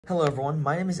Hello everyone,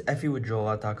 my name is Effie with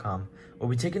Joelot.com. We'll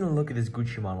be taking a look at this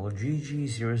Gucci model,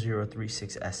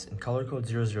 GG0036S, in color code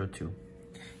 002.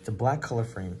 It's a black color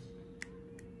frame.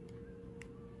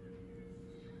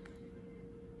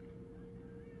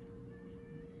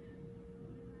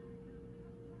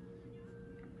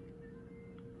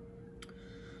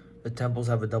 The temples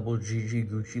have a double GG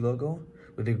Gucci logo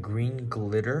with a green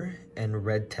glitter and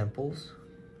red temples.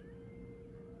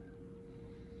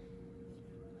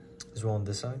 As well on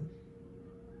this side.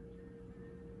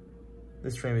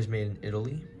 This frame is made in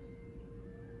Italy.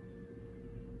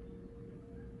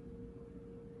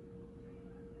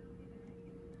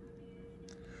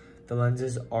 The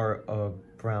lenses are a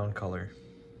brown color.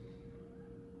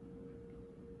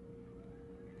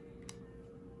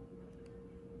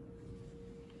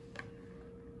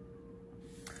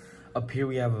 Up here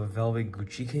we have a velvet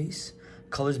Gucci case.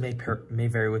 Colors may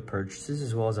vary with purchases,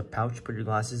 as well as a pouch to put your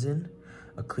glasses in,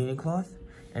 a cleaning cloth,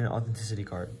 and an authenticity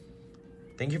card.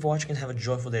 Thank you for watching and have a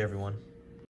joyful day, everyone.